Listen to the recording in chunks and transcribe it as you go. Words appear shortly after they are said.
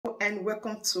and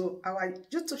welcome to our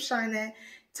YouTube channel.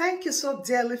 Thank you so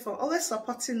dearly for always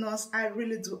supporting us. I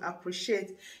really do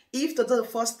appreciate. If today the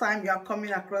first time you are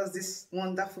coming across this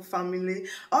wonderful family,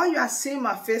 or you are seeing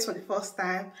my face for the first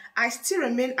time, I still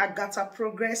remain AGATHA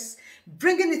Progress,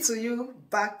 bringing it to you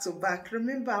back to back.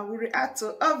 Remember, we react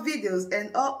to all videos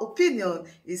and all opinion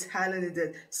is highly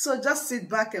needed. So just sit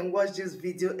back and watch this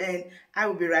video and I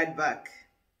will be right back.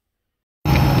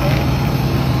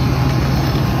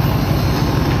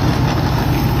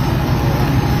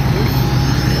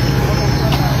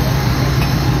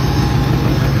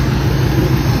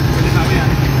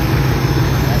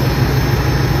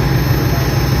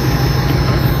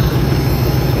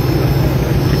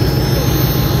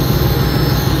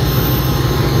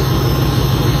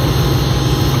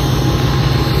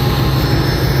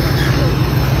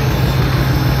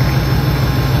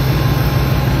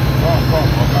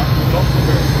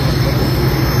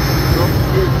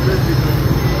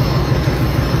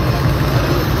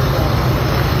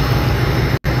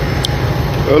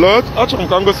 Hello, achọrọ m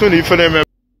ka m gosi na ife na-eme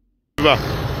ebe a.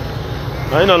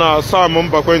 Anyị nọ na Sam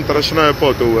Mbakwe International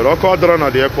Airport Owerri. Ọkụ adọrọ na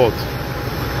the airport.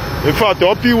 In fact,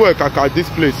 up iwe ka this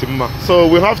place mma. So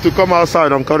we have to come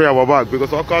outside and carry our bag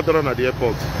because ọkụ adọrọ na the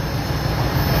airport.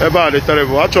 Ebe a dị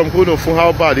terrible. Achọrọ m ka unu fụ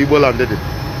how bad Igbo land dị.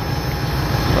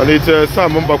 And it's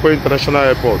Sam Mbakwe International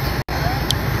Airport.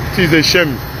 It is a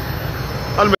shame.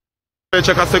 Ana m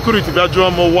check security bịa jụọ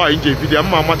m why nje video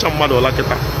mma amacha mmadụ ọla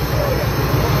kịta.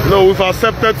 No, we've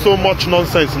accepted so much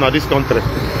nonsense in this country.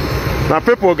 Now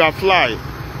people can fly.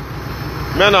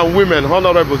 Men and women,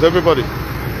 honorables, everybody.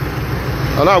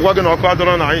 And now we're going to go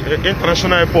to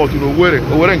international airport,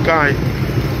 Owerri in Kai.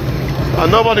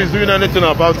 And nobody's doing anything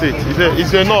about it.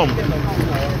 It's a norm.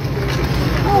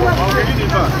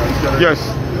 Yes.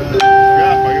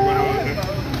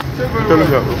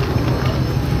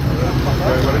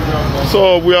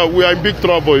 So we are in big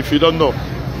trouble if you don't know.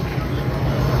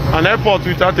 An airport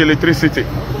without electricity.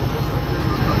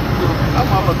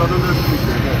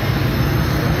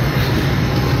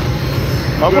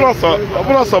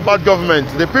 Also bad government.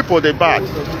 The people they bad.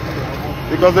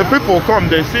 Because the people come,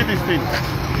 they see these things.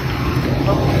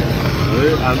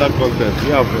 Under content,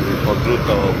 you have control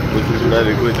tower, which is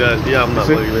very good.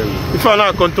 If I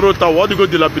not control tower, what do you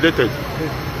go dilapidated?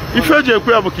 If you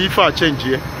have change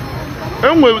here.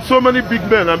 And with so many big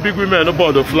men and big women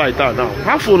about the flight now.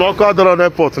 Half will not car on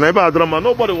airport,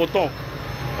 nobody will talk.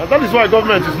 And that is why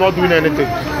government is not doing anything.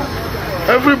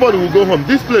 Everybody will go home.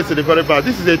 This place is very bad.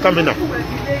 This is a terminal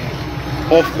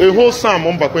of a whole Sam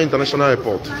Mbakwe International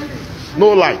Airport.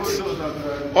 No lights.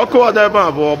 Oko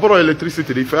adeba borrow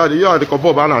electricity. If you are the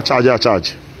kobo bana charge.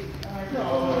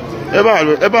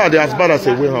 Eba they as bad as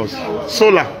a warehouse.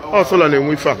 Solar. Oh, solar and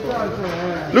Wi-Fi.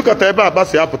 Look at Eba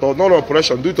Abasi Airport, not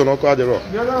operation due to no road.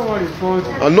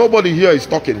 And nobody here is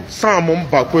talking. Sam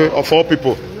Mbakwe of all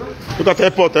people. Look at the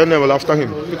airport and level after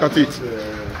him. Look at it.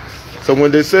 So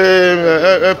when they say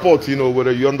airport, you know,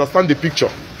 whether you understand the picture.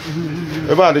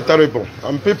 Eba is terrible.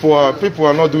 And people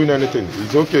are not doing anything.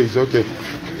 It's okay, it's okay.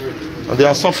 And they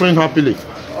are suffering happily.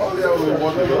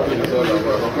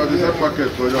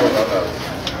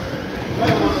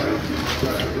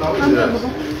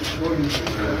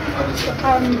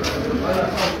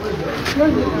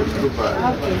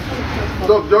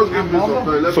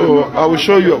 So I will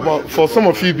show you about, for some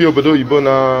of you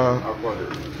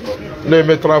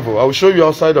name travel. I will show you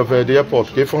outside of the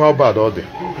airport. Okay, for how bad all day.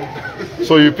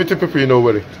 So you pity people in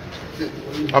Owerri.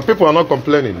 And people are not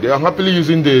complaining. They are happily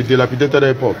using the dilapidated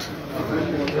airport.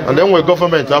 And then we're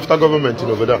government after government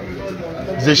over there.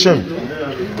 It's a shame.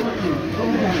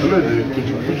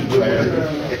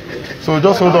 So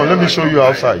just hold on, let me show you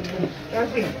outside.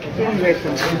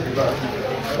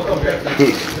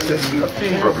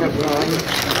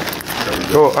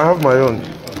 Oh, I have my own.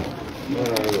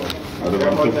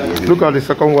 Look at the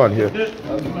second one here.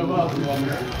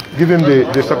 Give him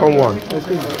the second one.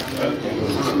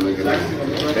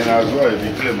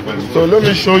 So let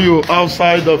me show you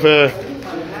outside of a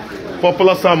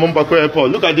popular Sam Mbakwe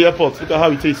Airport. Look at the airport. Look at how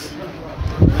it is.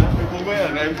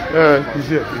 He's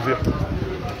here. He's here.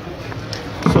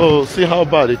 So see how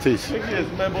bad it is. Let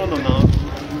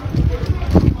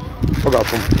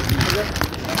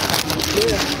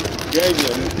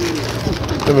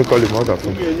me call him.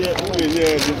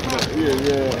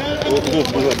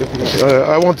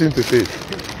 I want him to say it.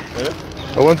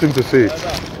 I want him to say it.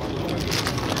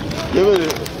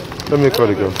 Let me call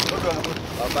again.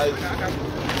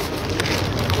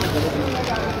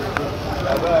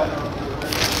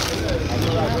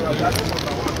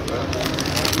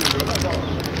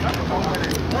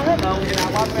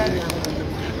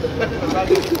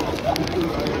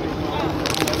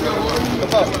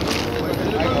 Who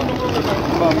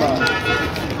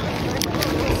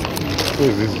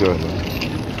is this guy?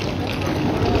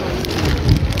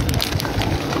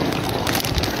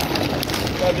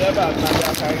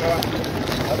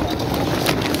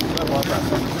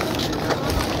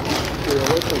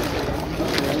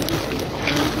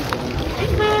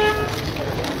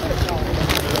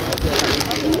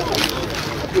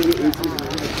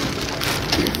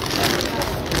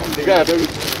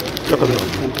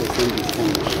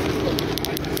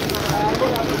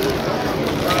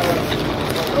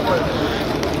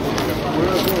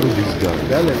 Who's this guy?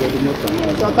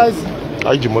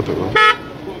 I just motor.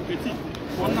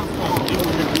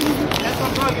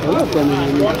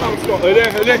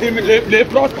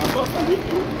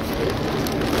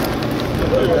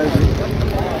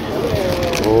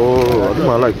 Oh, I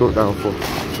don't like to down for.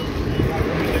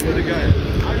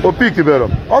 Oh, pick it better.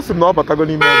 Awesome, no, but I'm going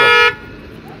to no.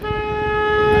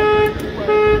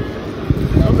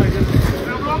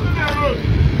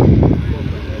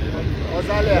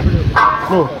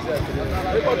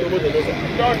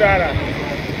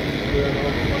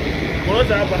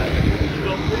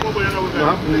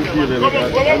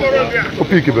 Oh,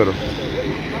 pick it better.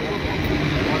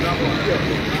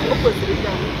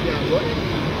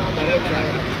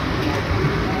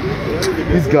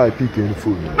 This guy picking the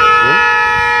phone.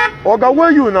 Oh, God,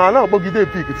 where you now? Now, but you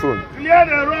didn't pick the phone. Clear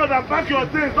the road and pack your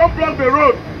things. Don't block the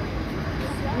road.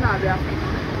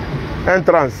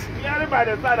 Entrance. Clear it by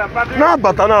the side and pack it. No,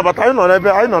 but I know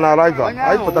on arrival.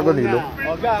 I put a gun in.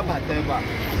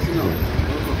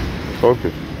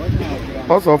 Okay.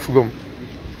 What's off gum?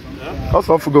 What's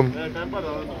off gum?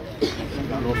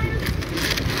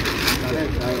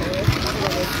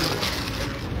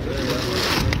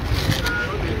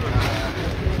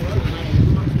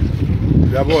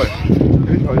 Yeah, boy.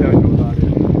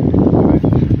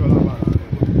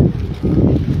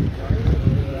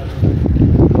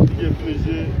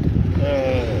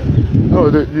 No,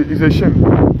 it's a shame.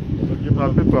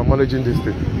 People are managing this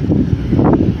thing.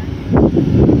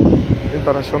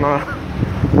 International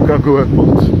cargo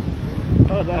airport.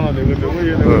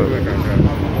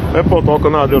 Airport, how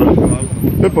can I do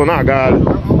it? People not got it.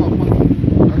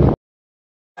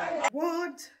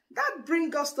 What? That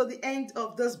brings us to the end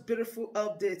of this beautiful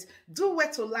update. Do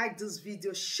wait to like this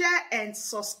video, share and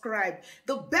subscribe.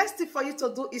 The best thing for you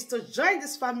to do is to join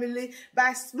this family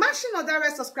by smashing on that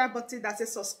red subscribe button that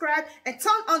says subscribe and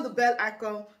turn on the bell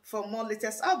icon for more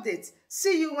latest updates.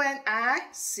 See you when I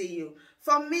see you.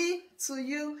 From me to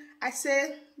you, I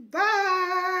say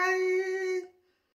bye.